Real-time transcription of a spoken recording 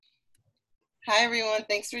Hi, everyone.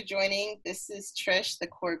 Thanks for joining. This is Trish, the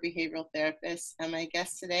core behavioral therapist, and my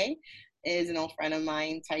guest today is an old friend of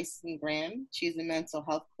mine, Tysen Graham. She's a mental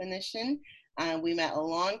health clinician. We met a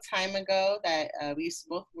long time ago that we used to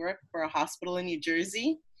both work for a hospital in New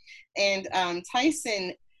Jersey. And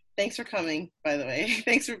Tysen, thanks for coming, by the way.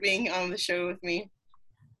 Thanks for being on the show with me.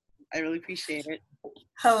 I really appreciate it.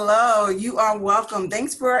 Hello, you are welcome.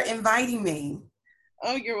 Thanks for inviting me.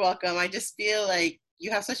 Oh, you're welcome. I just feel like you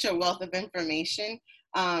have such a wealth of information,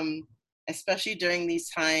 um, especially during these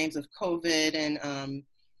times of COVID and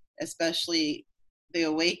especially the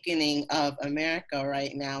awakening of America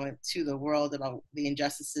right now and to the world about the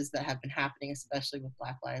injustices that have been happening, especially with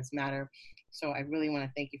Black Lives Matter. So I really want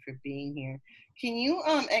to thank you for being here. Can you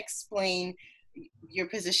explain your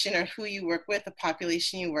position or who you work with, the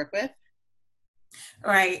population you work with?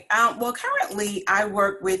 Right. Well, currently I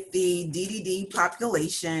work with the DDD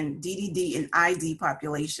population, DDD and ID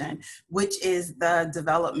population, which is the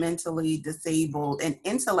developmentally disabled and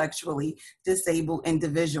intellectually disabled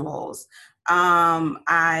individuals.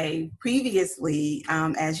 I previously,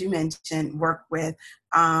 as you mentioned, worked with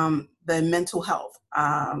the mental health.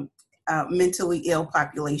 Mentally ill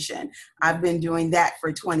population. I've been doing that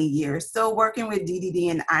for 20 years. Still working with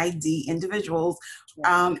DDD and ID individuals.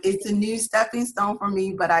 It's a new stepping stone for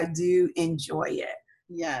me, but I do enjoy it.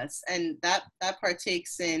 Yes, and that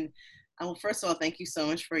partakes in. Well, first of all, thank you so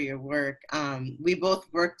much for your work. We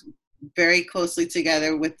both worked very closely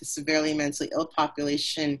together with the severely mentally ill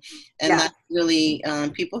population, and Yeah. that's really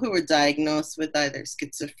people who were diagnosed with either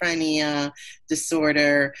schizophrenia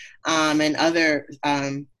disorder and other,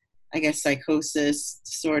 I guess, psychosis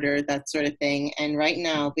disorder, that sort of thing. And right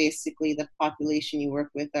now, basically, the population you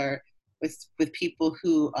work with are with people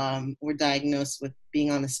who were diagnosed with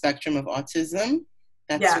being on the spectrum of autism.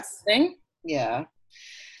 That sort Yes. of thing. Yeah.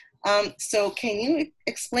 So can you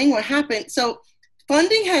explain what happened? So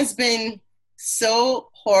funding has been so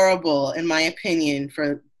horrible, in my opinion,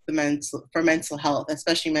 for mental health,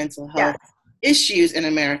 especially mental Yes. health issues in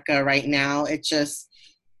America right now.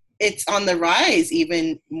 It's on the rise,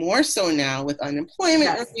 even more so now with unemployment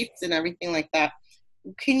Yes. rates and everything like that.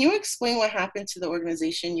 Can you explain what happened to the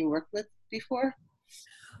organization you worked with before?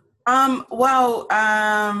 Well,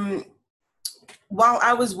 while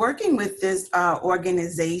I was working with this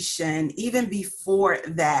organization, even before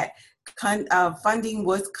that, funding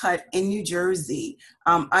was cut in New Jersey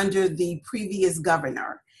under the previous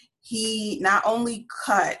governor. He not only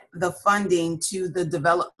cut the funding to the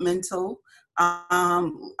developmental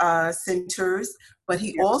centers, but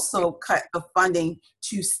he also cut the funding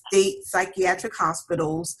to state psychiatric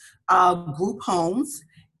hospitals, group homes,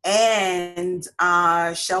 and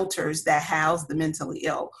shelters that house the mentally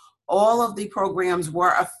ill. All of the programs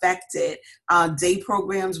were affected. Day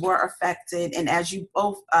programs were affected, and as you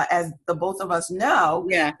both, as the both of us know,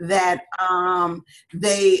 Yeah. that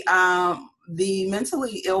the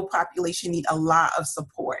mentally ill population need a lot of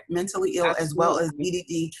support. Mentally ill as well as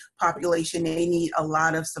DDD population, they need a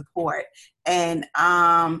lot of support. And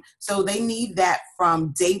so they need that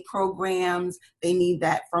from day programs, they need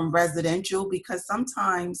that from residential, because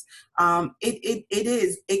sometimes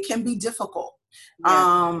it can be difficult.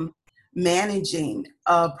 Yeah. Managing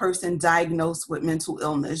a person diagnosed with mental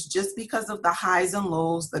illness, just because of the highs and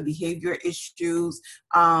lows, the behavior issues,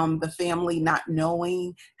 the family not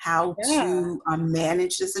knowing how Yeah. to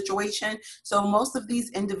manage the situation. So most of these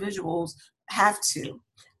individuals have to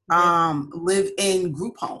Yeah. live in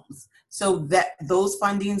group homes. So that those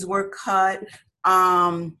fundings were cut.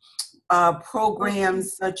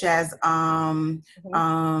 Programs such as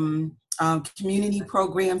community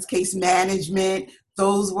programs, case management,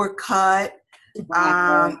 those were cut,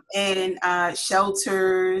 Wow. and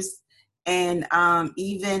shelters, and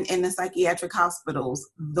even in the psychiatric hospitals,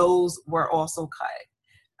 those were also cut.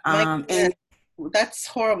 My And That's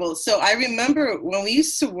horrible. So I remember when we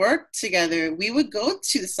used to work together, we would go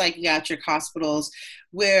to the psychiatric hospitals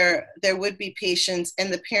where there would be patients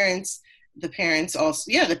and the parents also,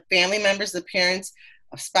 yeah, the family members, the parents,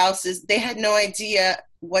 spouses, they had no idea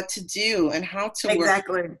what to do and how to work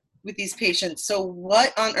exactly. with these patients. So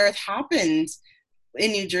what on earth happened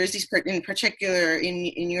in New Jersey, in particular,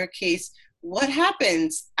 in your case? What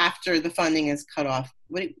happens after the funding is cut off?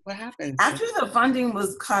 What happens? After the funding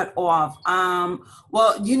was cut off,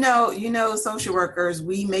 well, social workers,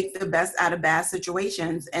 we make the best out of bad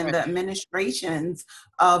situations, and Right. the administrations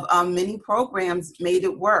of many programs made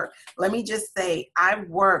it work. Let me just say, I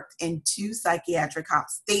worked in two state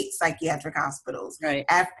psychiatric hospitals Right.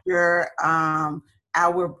 after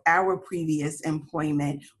our previous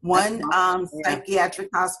employment. One psychiatric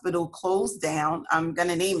hospital closed down. I'm going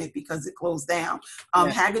to name it because it closed down.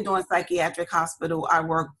 Hagedorn Psychiatric Hospital, I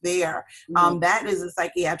worked there. That is a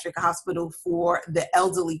psychiatric hospital for the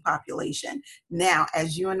elderly population. Now,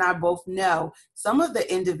 as you and I both know, some of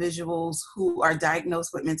the individuals who are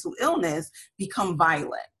diagnosed with mental illness become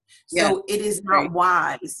violent. So it is not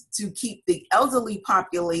wise to keep the elderly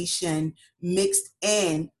population mixed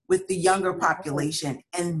in with the younger population.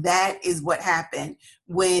 And that is what happened.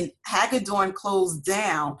 When Hagedorn closed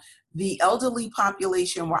down, the elderly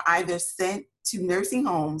population were either sent to nursing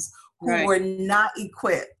homes who were not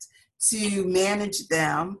equipped to manage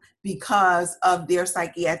them because of their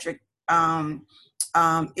psychiatric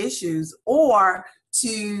issues, or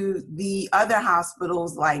to the other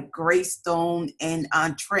hospitals like Greystone and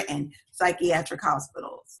Trenton psychiatric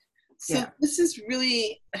hospitals. So this is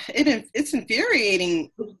really, it's infuriating.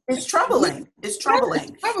 It's troubling. It's troubling.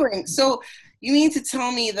 It's troubling. So you mean to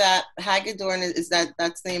tell me that Hagedorn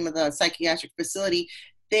that's the name of the psychiatric facility?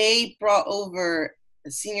 They brought over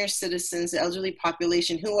senior citizens, the elderly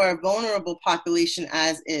population, who are a vulnerable population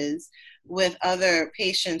as is, with other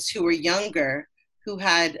patients who were younger, who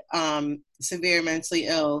had severe mentally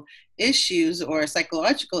ill issues or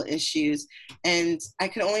psychological issues. And I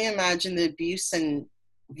can only imagine the abuse and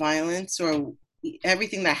violence or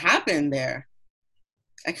everything that happened there.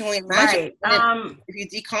 I can only imagine if you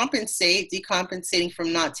decompensating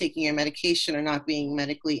from not taking your medication or not being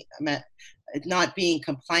not being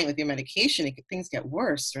compliant with your medication, things get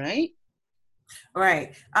worse, right?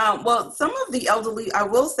 Right. Well, some of the elderly, I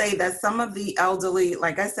will say that some of the elderly,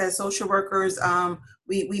 like I said, social workers,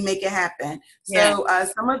 we make it happen. So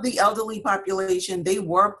some of the elderly population, they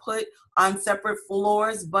were put on separate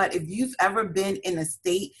floors, but if you've ever been in a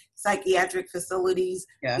state psychiatric facilities,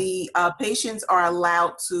 the patients are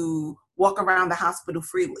allowed to walk around the hospital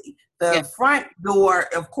freely. The front door,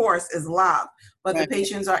 of course, is locked, but the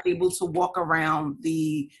patients are able to walk around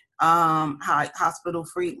the hospital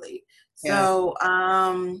freely. So,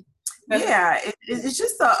 it's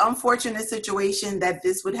just an unfortunate situation that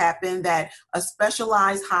this would happen, that a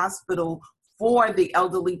specialized hospital for the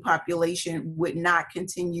elderly population would not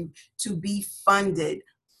continue to be funded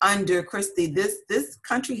under Christie. This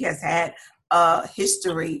country has had a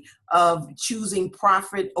history of choosing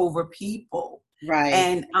profit over people. Right.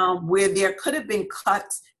 And where there could have been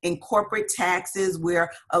cuts in corporate taxes, we're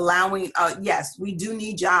allowing, yes, we do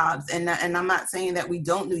need jobs. And I'm not saying that we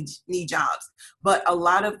don't need jobs, but a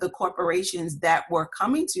lot of the corporations that were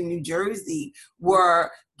coming to New Jersey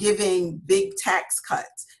were giving big tax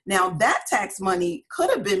cuts. Now, that tax money could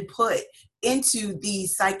have been put into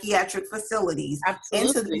these psychiatric facilities,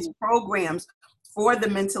 into these programs for the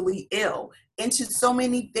mentally ill, into so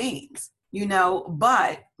many things,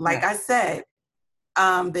 but like I said,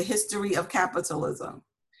 the history of capitalism.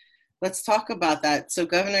 Let's talk about that. So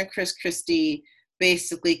Governor Chris Christie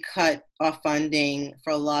basically cut off funding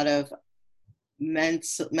for a lot of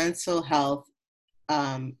mental health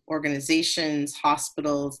organizations,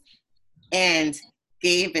 hospitals, and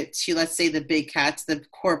gave it to, let's say, the big cats, the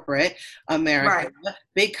corporate America,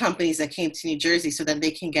 big companies that came to New Jersey so that they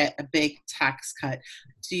can get a big tax cut.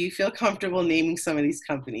 Do you feel comfortable naming some of these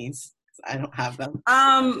companies? I don't have them.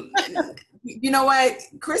 You know what?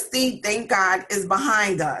 Christie, thank God, is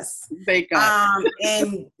behind us. Thank God.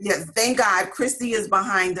 And yes, thank God, Christie is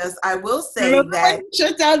behind us. I will say that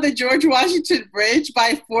shut down the George Washington Bridge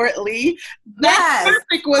by Fort Lee. That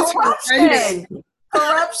traffic was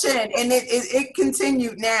corruption, and it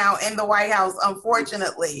continued now in the White House,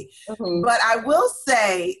 unfortunately. But I will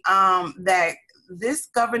say that this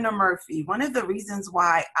Governor Murphy, one of the reasons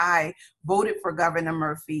why I voted for Governor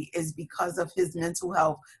Murphy is because of his mental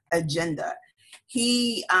health agenda.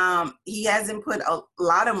 He hasn't put a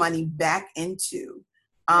lot of money back into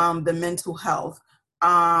the mental health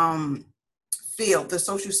field, the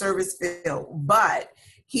social service field, but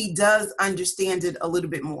he does understand it a little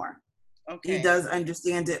bit more. Okay. He does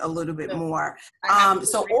understand it a little bit more.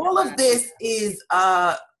 So all of this is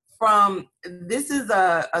this is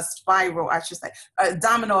a spiral, I should say, a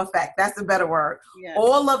domino effect. That's a better word. Yeah.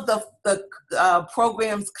 All of the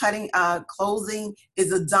programs closing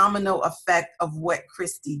is a domino effect of what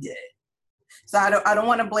Christie did. So I don't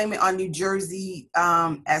want to blame it on New Jersey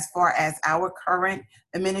as far as our current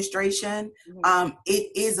administration.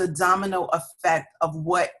 It is a domino effect of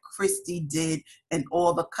what Christie did and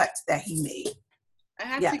all the cuts that he made. I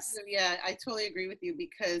have to, I totally agree with you,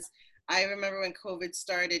 because I remember when COVID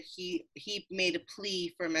started, he made a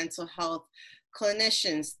plea for mental health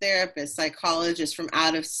clinicians, therapists, psychologists from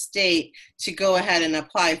out of state to go ahead and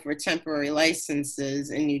apply for temporary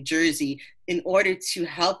licenses in New Jersey in order to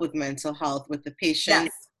help with mental health with the patients.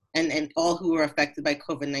 Yes. And all who were affected by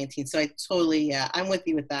COVID-19. So I totally, I'm with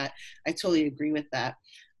you with that. I totally agree with that.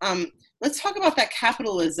 Let's talk about that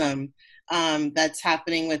capitalism that's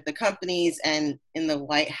happening with the companies and in the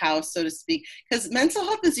White House, so to speak, because mental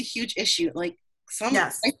health is a huge issue. Like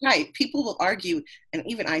people will argue, and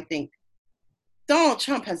even I think Donald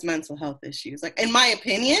Trump has mental health issues. Like, in my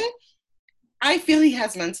opinion, I feel he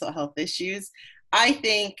has mental health issues. I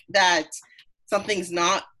think that something's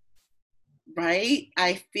not right.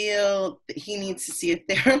 I feel that he needs to see a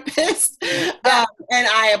therapist. Yeah. And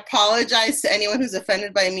I apologize to anyone who's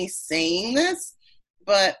offended by me saying this,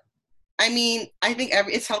 but I mean, I think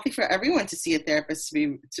it's healthy for everyone to see a therapist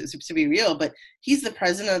to be real, but he's the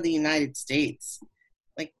president of the United States.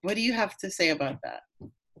 Like, what do you have to say about that? Do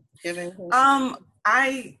you have anything?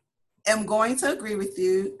 I am going to agree with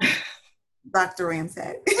you, Dr.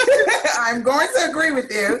 Ramsay. I'm going to agree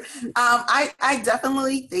with you. I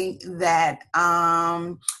definitely think that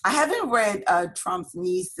I haven't read Trump's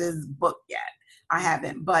niece's book yet. I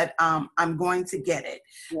haven't, but I'm going to get it.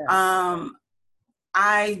 Yes.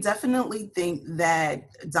 I definitely think that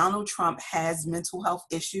Donald Trump has mental health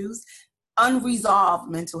issues, unresolved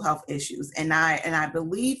mental health issues, and I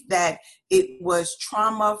believe that it was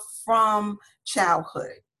trauma from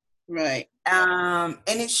childhood. Right. And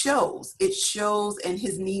it shows in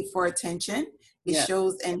his need for attention. It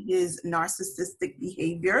shows in his narcissistic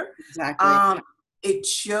behavior. Exactly. It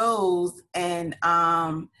shows, and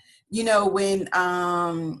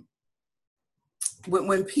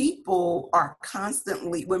when people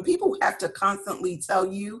have to constantly tell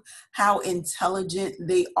you how intelligent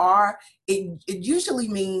they are, it usually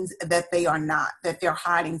means that they are not, that they're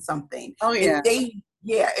hiding something. Oh yeah.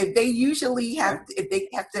 If they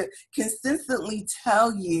have to consistently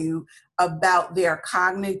tell you about their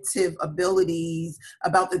cognitive abilities,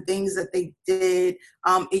 about the things that they did,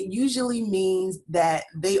 it usually means that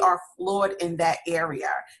they are flawed in that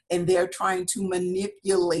area and they're trying to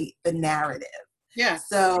manipulate the narrative. Yeah.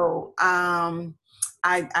 So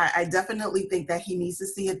I definitely think that he needs to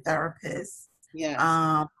see a therapist.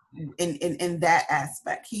 Yeah. In that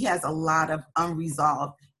aspect, he has a lot of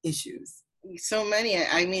unresolved issues. So many.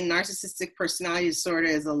 I mean, narcissistic personality disorder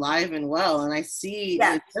is alive and well, and I see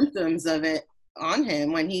the symptoms of it on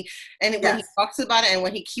him when he talks about it, and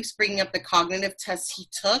when he keeps bringing up the cognitive tests he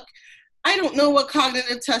took. I don't know what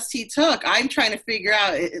cognitive test he took. I'm trying to figure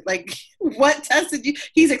out, like, what test did you?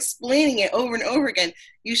 He's explaining it over and over again.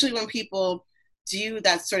 Usually, when people do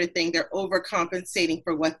that sort of thing, they're overcompensating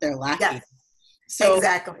for what they're lacking. Yes. So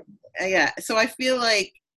exactly. Yeah. So I feel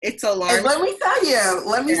like it's alarming. And let me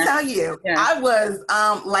tell you, I was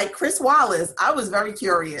like Chris Wallace. I was very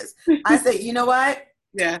curious. I said, you know what?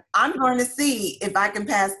 Yeah. I'm going to see if I can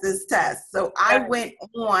pass this test. So I went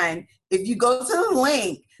on. If you go to the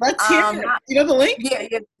link, let's hear it. You know the link?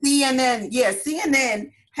 Yeah, CNN. Yeah,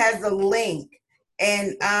 CNN has a link,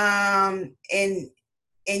 and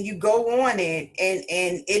you go on it, and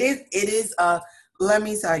it is let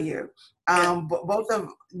me tell you,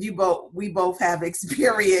 we both have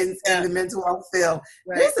experience in the mental health field.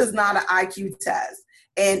 Right. This is not an IQ test.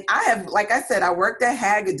 And I have, like I said, I worked at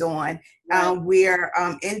Hagedorn, where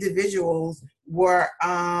individuals were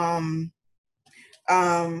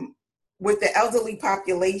with the elderly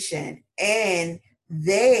population, and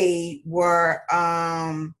they were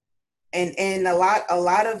and a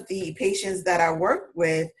lot of the patients that I worked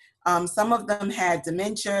with, some of them had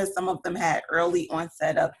dementia, some of them had early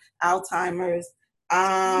onset of Alzheimer's.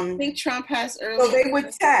 I think Trump has early. So they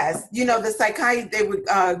would test, the psychiatrist, they would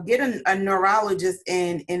get a neurologist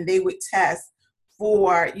in, and they would test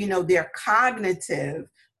for, their cognitive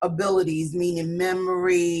abilities, meaning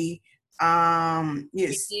memory,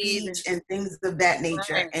 speech and things of that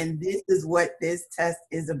nature. Right. And this is what this test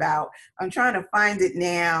is about. I'm trying to find it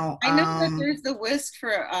now. I know that there's the WISC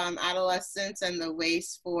for adolescents and the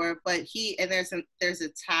WACE for, but there's a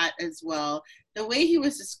TAT as well. The way he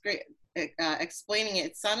was explaining it,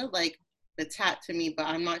 it sounded like the TAT to me, but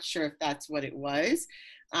I'm not sure if that's what it was.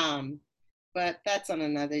 But that's on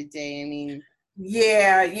another day. I mean,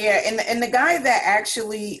 yeah. And the guy that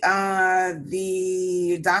actually,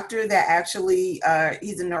 the doctor that actually,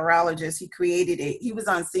 he's a neurologist, he created it. He was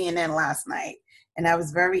on CNN last night, and I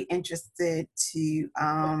was very interested to.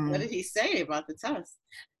 What did he say about the test?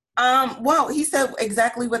 Well, he said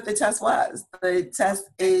exactly what the test was. The test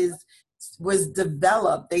was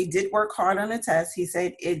developed. They did work hard on the test. He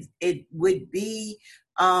said it would be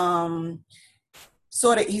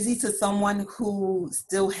sort of easy to someone who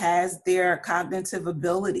still has their cognitive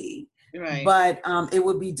ability. Right. But it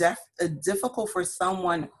would be difficult for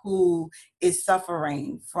someone who is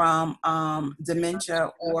suffering from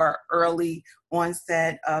dementia or early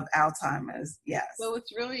onset of Alzheimer's. Yes. So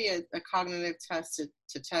it's really a cognitive test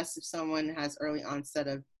to test if someone has early onset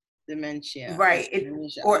of dementia. Right.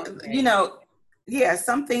 Or, okay. you know, yeah,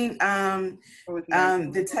 something,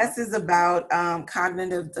 the test is about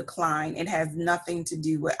cognitive decline. It has nothing to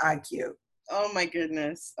do with IQ. Oh my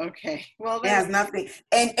goodness. Okay. Well, it has nothing.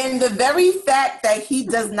 And the very fact that he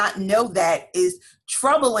does not know that is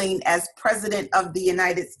troubling as president of the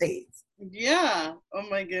United States. Yeah. Oh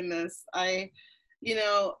my goodness.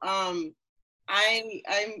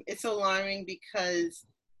 It's alarming because,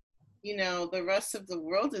 the rest of the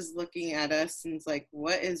world is looking at us and it's like,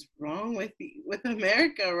 what is wrong with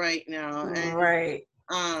America right now? And, right.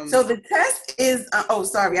 So the test is,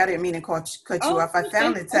 sorry, I didn't mean to cut you off. I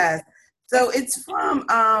found the test. So it's from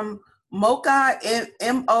MOCA,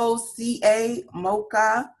 MOCA,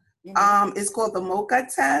 MOCA. It's called the MOCA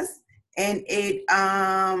test. And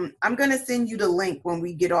I'm going to send you the link when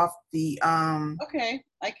we get off the. Okay,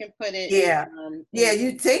 I can put it. Yeah. Yeah,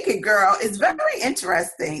 you take it, girl. It's very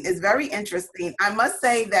interesting. It's very interesting. I must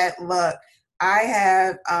say that, look, I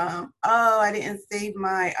have, I didn't save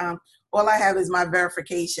my, all I have is my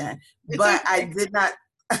verification, but okay. I did not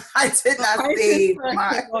save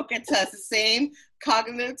my MOCA test, the same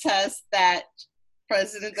cognitive test that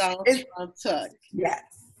President Donald Trump took. Yes.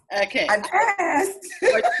 Okay. I passed.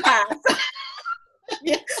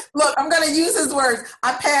 Yeah. Look, I'm going to use his words.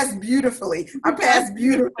 I passed beautifully. I passed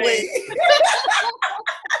beautifully.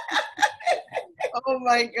 Oh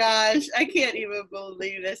my gosh. I can't even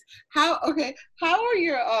believe this. How are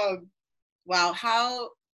your,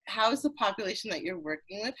 how is the population that you're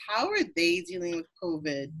working with? How are they dealing with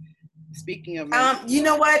COVID? Speaking of, you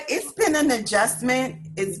know what? It's been an adjustment.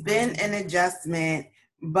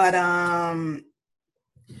 But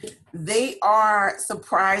they are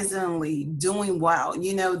surprisingly doing well. The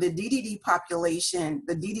DDD population,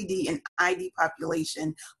 the DDD and ID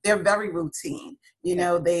population, they're very routine.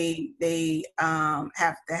 They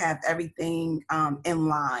have to have everything in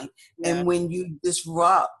line. Yeah. And when you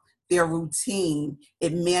disrupt their routine,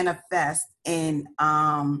 it manifests in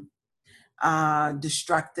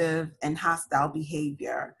destructive and hostile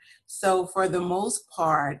behavior. So for the most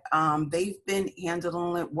part, they've been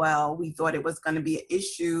handling it well. We thought it was going to be an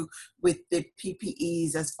issue with the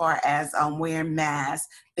PPEs as far as wearing masks.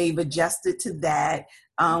 They've adjusted to that.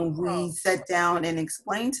 We sat down and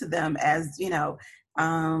explained to them as, to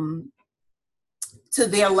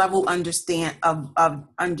their level of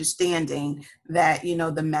understanding that,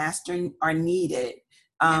 the masks are needed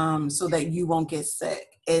so that you won't get sick.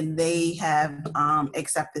 And they have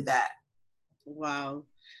accepted that. Wow.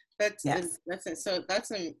 That's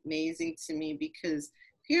amazing to me, because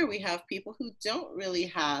here we have people who don't really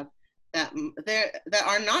have that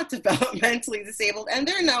are not developmentally disabled, and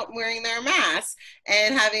they're not wearing their masks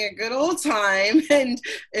and having a good old time and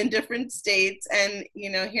in different states. And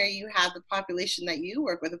here you have the population that you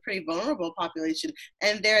work with, a pretty vulnerable population,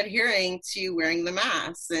 and they're adhering to wearing the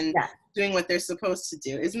masks and doing what they're supposed to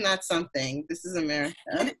do. Isn't that something? This is America.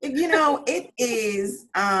 It is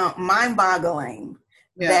mind-boggling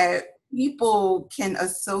that people can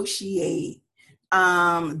associate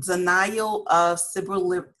denial of civil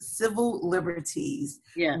liberties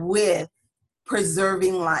with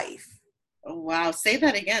preserving life. Oh, wow. Say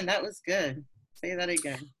that again. That was good. Say that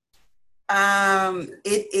again.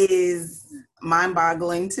 It is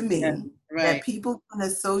mind-boggling to me that people can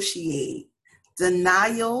associate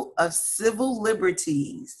denial of civil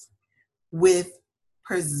liberties with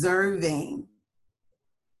preserving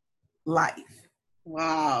life.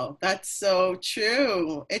 Wow, that's so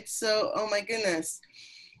true. It's so, oh my goodness.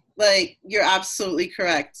 Like, you're absolutely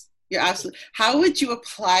correct. How would you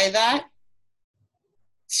apply that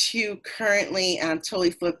to currently, I'm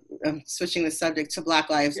switching the subject to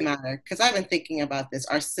Black Lives Matter, because I've been thinking about this,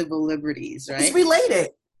 our civil liberties, right? It's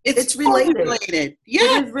related. It's related.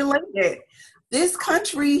 Yeah. It is related. This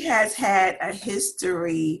country has had a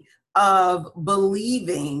history of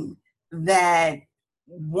believing that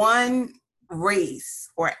one race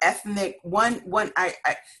or ethnic when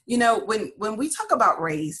we talk about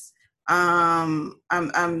race, I'm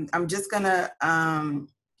just gonna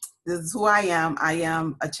this is who I am. I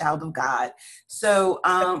am a child of God. So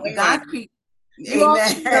God created.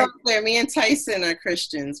 Me and Tysen are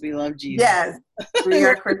Christians. We love Jesus. Yes, we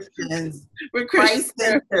are Christians. We're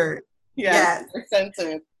Christ-centered. Yes.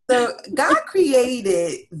 Centered. So God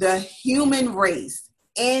created the human race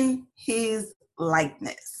in his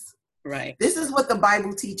likeness. Right. This is what the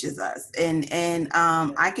Bible teaches us. And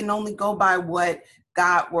I can only go by what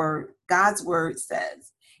God's word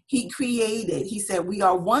says. He created, he said, we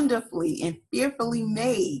are wonderfully and fearfully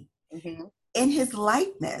made Mm-hmm. in his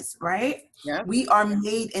likeness, right? Yeah. We are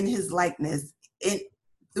made in his likeness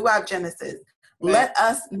throughout Genesis. Right. Let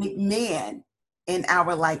us make man in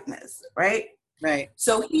our likeness, right? Right.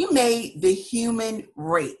 So he made the human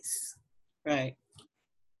race. Right.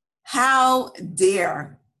 How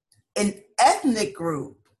dare an ethnic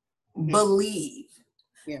group believe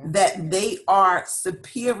that they are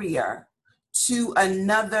superior to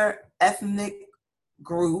another ethnic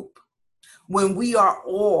group when we are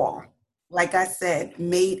all, like I said,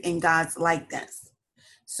 made in God's likeness?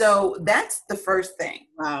 So that's the first thing.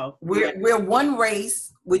 Wow. We're one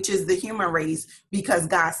race, which is the human race, because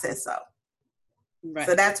God says so. Right.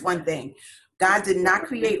 So that's one thing. God did not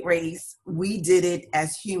create race. We did it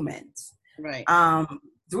as humans. Right.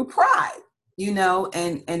 Through pride, you know,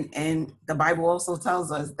 and the Bible also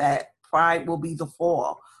tells us that pride will be the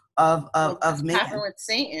fall of man. Happened with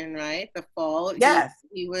Satan, right? The fall. Yes.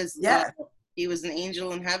 He was yes. He was an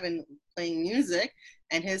angel in heaven playing music,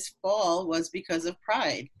 and his fall was because of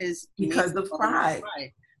pride. Because of pride.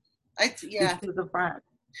 Because of pride.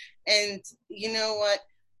 And you know what?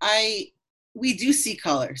 We do see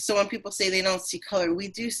color. So when people say they don't see color, we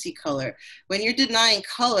do see color. When you're denying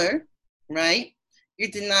color, right?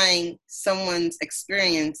 You're denying someone's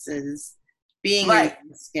experiences being right.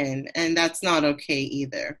 in skin, and that's not okay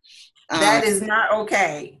either. That is not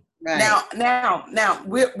okay. Right. Now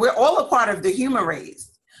we're all a part of the human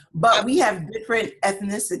race, but we have different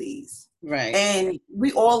ethnicities. Right. And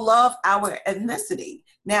we all love our ethnicity.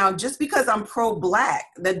 Now, just because I'm pro-Black,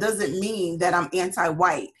 that doesn't mean that I'm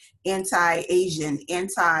anti-white, anti-Asian,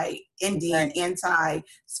 anti-Indian, right.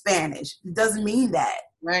 anti-Spanish. It doesn't mean that.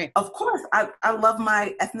 Right. Of course, I love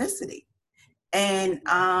my ethnicity. And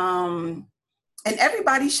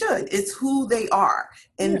everybody should. It's who they are.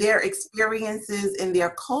 And their experiences and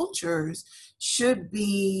their cultures should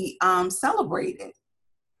be celebrated.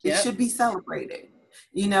 It should be celebrated.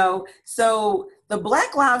 You know, so the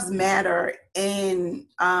Black Lives Matter and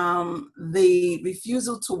the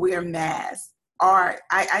refusal to wear masks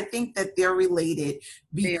I think that they're related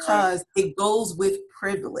because it goes with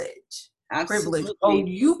privilege. Absolutely. Privilege. Oh,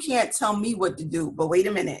 you can't tell me what to do, but wait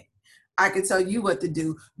a minute. I can tell you what to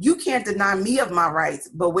do. You can't deny me of my rights,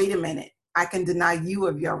 but wait a minute. I can deny you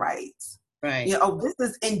of your rights. Right. You know, this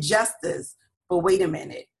is injustice, but wait a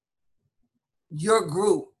minute. Your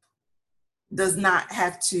group does not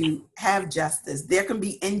have to have justice. There can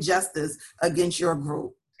be injustice against your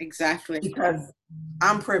group. Exactly. Because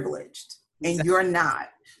I'm privileged and you're not.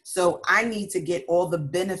 So I need to get all the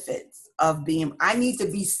benefits of I need to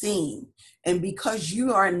be seen. And because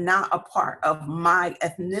you are not a part of my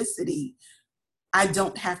ethnicity, I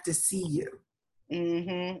don't have to see you.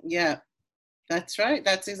 Mm-hmm. Yeah, that's right.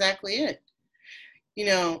 That's exactly it. You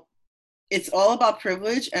know, it's all about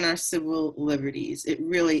privilege and our civil liberties. It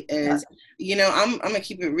really is. You know, I'm gonna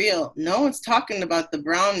keep it real. No one's talking about the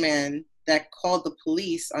brown man that called the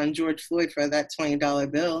police on George Floyd for that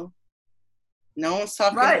 $20 bill. No one's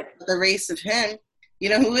talking about the race of him. You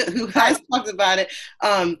know who has talked about it?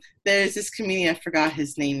 There's this comedian, I forgot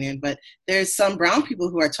his name, but there's some brown people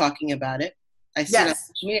who are talking about it. I see that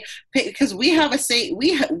because we have a say.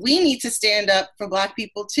 We need to stand up for Black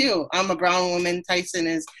people too. I'm a brown woman. Tysen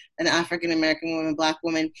is an African American woman, Black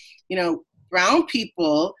woman. You know, brown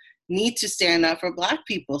people need to stand up for Black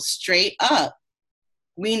people straight up.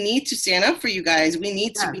 We need to stand up for you guys. We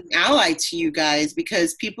need to be an ally to you guys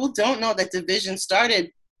because people don't know that division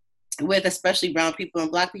started with especially brown people and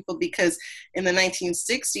Black people because in the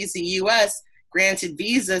 1960s, the U.S. granted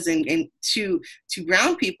visas to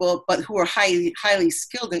brown people, but who are highly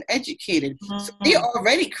skilled and educated. Mm-hmm. So they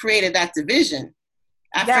already created that division.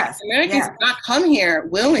 African Americans did not come here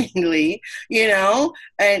willingly, you know,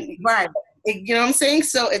 and you know what I'm saying?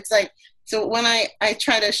 So it's like, so when I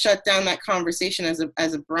try to shut down that conversation as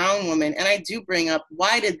a brown woman, and I do bring up,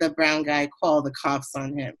 why did the brown guy call the cops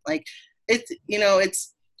on him? Like, it's, you know,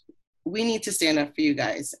 we need to stand up for you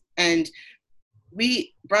guys. And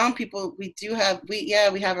we brown people, we have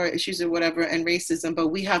our issues or whatever and racism, but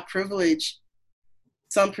we have privilege,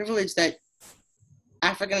 some privilege that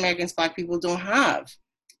African Americans, Black people don't have.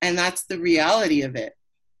 And that's the reality of it.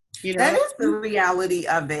 You know? That is the reality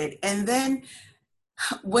of it. And then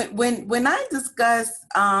when I discuss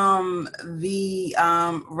the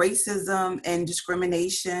racism,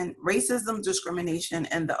 discrimination,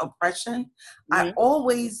 and the oppression, I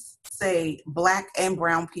always say Black and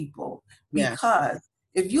brown people because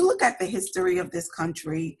if you look at the history of this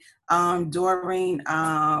country, during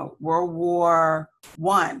World War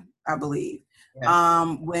I believe,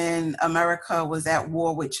 Yeah. when America was at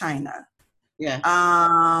war with China, Yeah.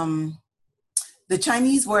 the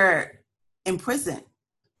Chinese were imprisoned.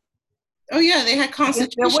 Oh yeah, they had Against their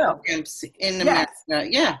concentration will. camps in Yes. America.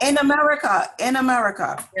 Yeah. In America,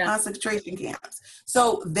 Yeah. concentration camps.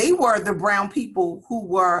 So they were the brown people who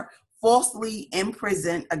were falsely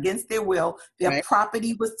imprisoned against their will. Their Right.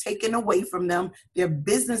 property was taken away from them. Their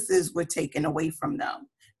businesses were taken away from them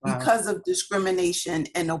because of discrimination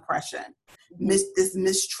and oppression. This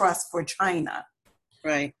mistrust for China.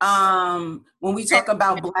 Right. When we talk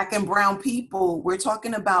about Black and brown people, we're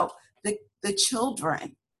talking about the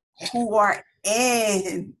children who are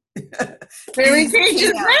in They're these in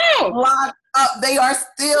cages camps, now. locked up. They are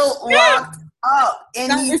still locked up in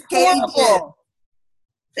these cages. Horrible.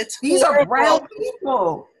 These are brown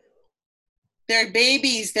people. They're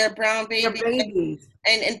babies. They're brown babies. They're babies.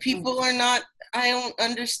 And people are not, I don't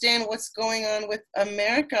understand what's going on with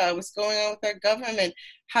America, what's going on with our government.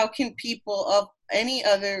 How can people of any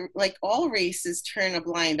other, like all races, turn a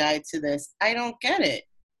blind eye to this? I don't get it.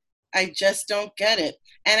 I just don't get it.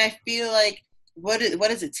 And I feel like, what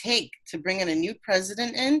does it take to bring in a new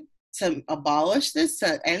president in to abolish this,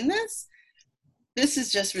 to end this? This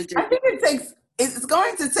is just ridiculous. I think it's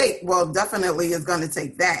going to take, well, definitely it's going to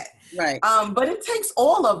take that. Right. But it takes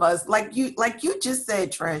all of us, like you just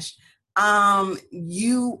said, Trish.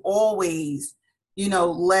 You always,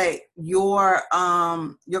 let your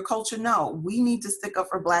culture know we need to stick up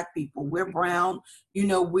for Black people. We're brown.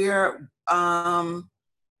 We're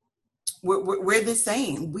the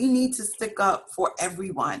same. We need to stick up for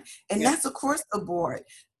everyone, and that's across the board.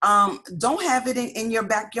 Don't have it in your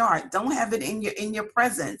backyard. Don't have it in your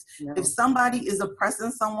presence. No. If somebody is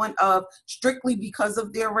oppressing someone strictly because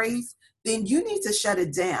of their race, then you need to shut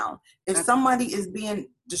it down. If somebody is being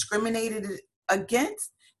discriminated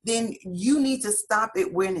against, then you need to stop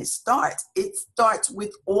it when it starts. It starts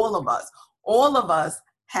with all of us. All of us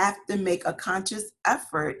have to make a conscious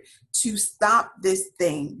effort to stop this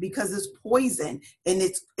thing because it's poison and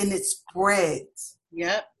it spreads.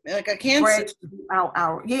 Yep, like a cancer.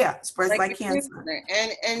 Spreads like cancer.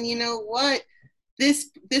 And you know what? This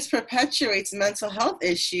perpetuates mental health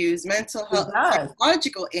issues, mental health,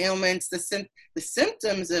 psychological ailments, the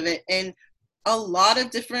symptoms of it, and a lot of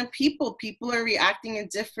different people are reacting in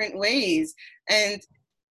different ways, and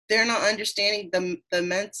they're not understanding the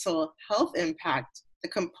mental health impact,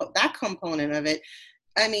 that component of it.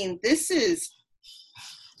 I mean, this is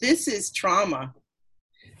trauma.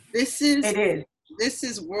 This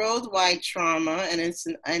is worldwide trauma, and it's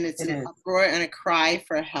an uproar and a cry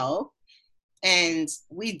for help. And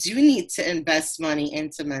we do need to invest money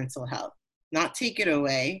into mental health, not take it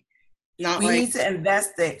away. We need to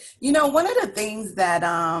invest it. One of the things that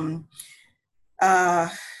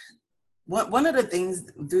one of the things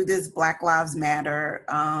through this Black Lives Matter,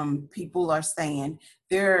 people are saying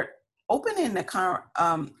they're opening the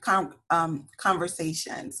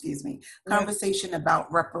conversation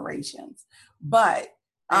about reparations. But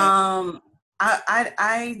I'm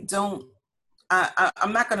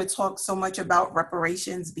not going to talk so much about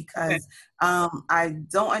reparations because I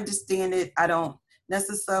don't understand it. I don't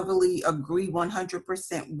necessarily agree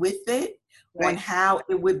 100% with it on how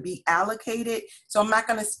it would be allocated. So I'm not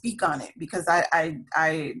going to speak on it because I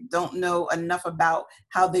don't know enough about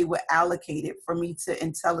how they would allocate it for me to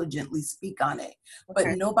intelligently speak on it.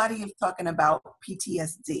 But nobody is talking about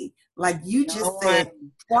PTSD. Like you just said,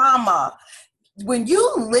 trauma. When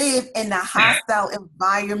you live in a hostile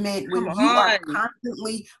environment, when you are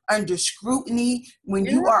constantly under scrutiny, when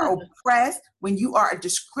you are oppressed, when you are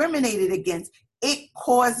discriminated against, it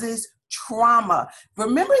causes trauma.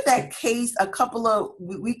 Remember that case a couple of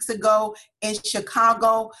weeks ago in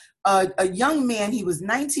Chicago? A young man, he was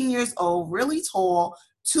 19 years old, really tall.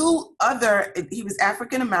 He was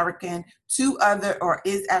African-American, two other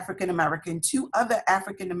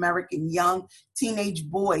African-American young teenage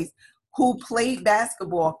boys who played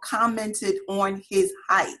basketball commented on his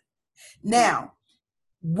height. Now,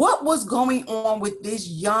 what was going on with this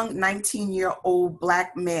young 19-year-old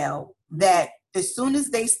Black male that as soon as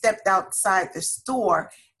they stepped outside the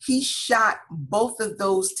store, he shot both of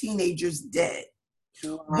those teenagers dead?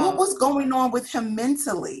 Wow. What was going on with him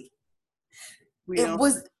mentally? We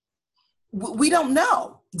don't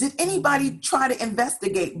know. Did anybody try to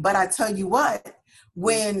investigate? But I tell you what,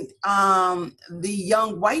 when the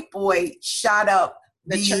young white boy shot up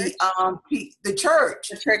The church? The church.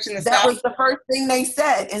 The church in the That South? was the first thing they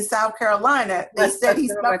said in South Carolina. They said he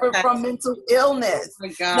suffered from mental illness. Oh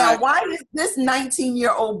my God. Now, why is this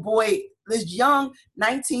 19-year-old boy, this young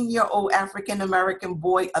 19-year-old African-American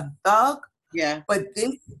boy, a thug? Yeah. But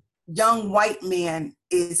this young white man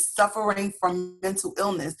is suffering from mental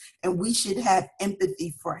illness, and we should have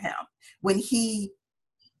empathy for him when he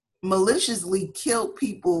maliciously killed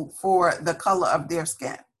people for the color of their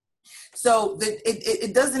skin. So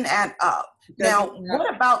it doesn't add up.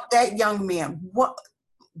 What about that young man? What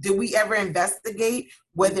did we ever investigate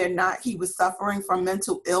whether or not he was suffering from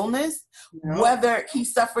mental illness? No. Whether he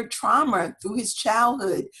suffered trauma through his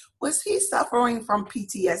childhood? Was he suffering from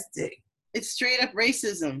PTSD? It's straight up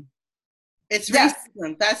racism. It's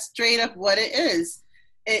racism. That's straight up what it is.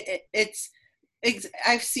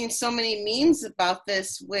 I've seen so many memes about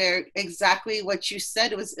this where exactly what you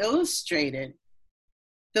said was illustrated.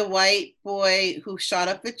 The white boy who shot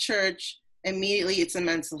up the church, immediately it's a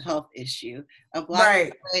mental health issue. A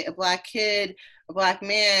black boy, a black kid, a black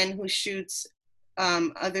man who shoots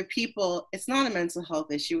other people, it's not a mental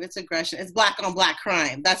health issue, it's aggression. It's black on black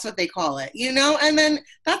crime. That's what they call it, you know? And then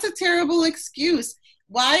that's a terrible excuse.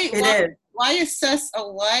 Why assess a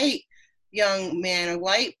white young man, a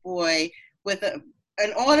white boy, with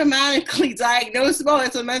an automatically diagnosed, well,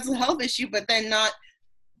 it's a mental health issue, but then not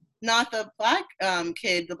the black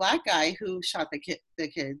kid, the black guy who shot the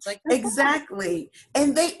kids. Like exactly.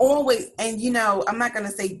 And they always, and you know, I'm not going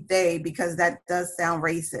to say they because that does sound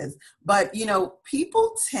racist, but you know,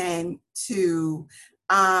 people tend to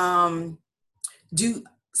do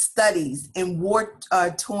studies in war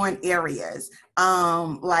torn areas,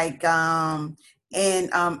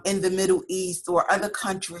 in the Middle East or other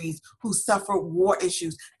countries who suffer war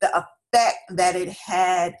issues, the effect that it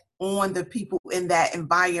had on the people in that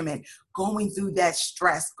environment, going through that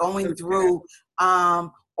stress, going through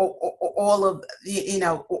all of, you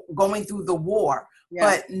know, going through the war. Yeah.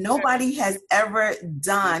 But nobody has ever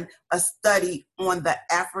done a study on the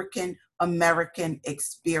African American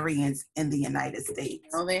experience in the United States.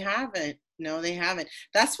 No, they haven't.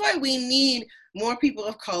 That's why we need more people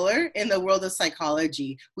of color in the world of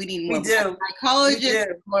psychology. We need more black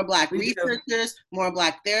psychologists, more black researchers, more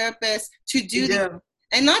black therapists to do these.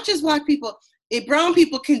 And not just black people. If brown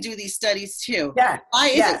people can do these studies too. Yeah. Why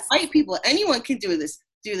is it white people? Anyone can do this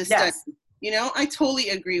study. You know, I totally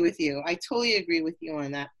agree with you.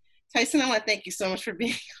 On that. Tyson, I want to thank you so much for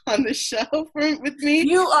being on the show with me.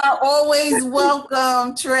 You are always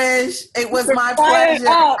welcome, Trish. It was my pleasure.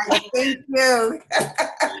 Thank you.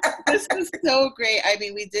 This was so great. I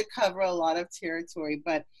mean, we did cover a lot of territory,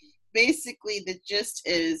 but basically the gist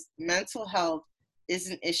is mental health is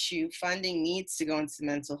an issue. Funding needs to go into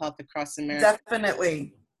mental health across America.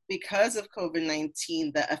 Definitely. Because of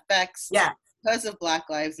COVID-19, the effects, because of Black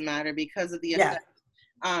Lives Matter, because of the effects.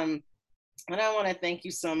 And I want to thank you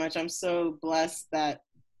so much. I'm so blessed that,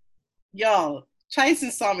 y'all, Tyson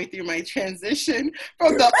saw me through my transition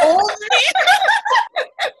from the old me.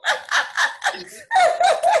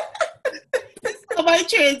 My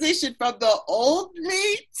transition from the old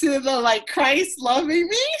me to the like Christ loving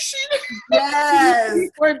me. Yes.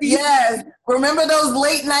 Remember those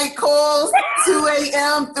late night calls, 2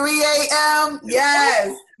 a.m., 3 a.m.?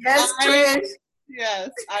 Yes, Trish. Yes,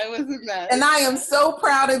 I was a mess. And I am so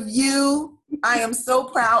proud of you. I am so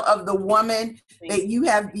proud of the woman that you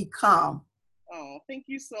have become. Oh, thank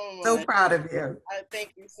you so much. So proud of you.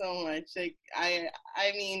 Thank you so much. Like, I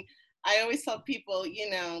mean, I always tell people, you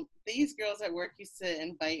know, these girls at work used to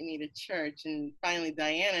invite me to church, and finally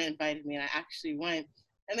Diana invited me, and I actually went.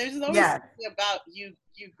 And there's always something about you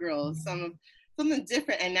girls, something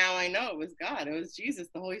different. And now I know it was God. It was Jesus.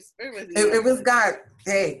 The Holy Spirit was. It was God.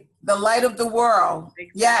 Hey, the light of the world.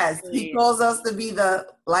 Exactly. Yes, He calls us to be the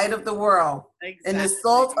light of the world and the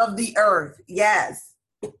salt of the earth. Yes.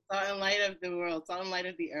 Salt and light of the world. Salt and light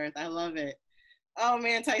of the earth. I love it. Oh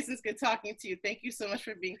man, Tyson, it's good talking to you. Thank you so much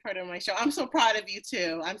for being part of my show. I'm so proud of you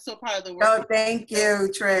too. I'm so proud of the work. Oh, thank you,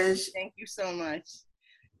 Trish. Thank you so much.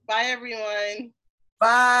 Bye, everyone.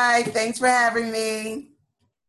 Bye. Thanks for having me.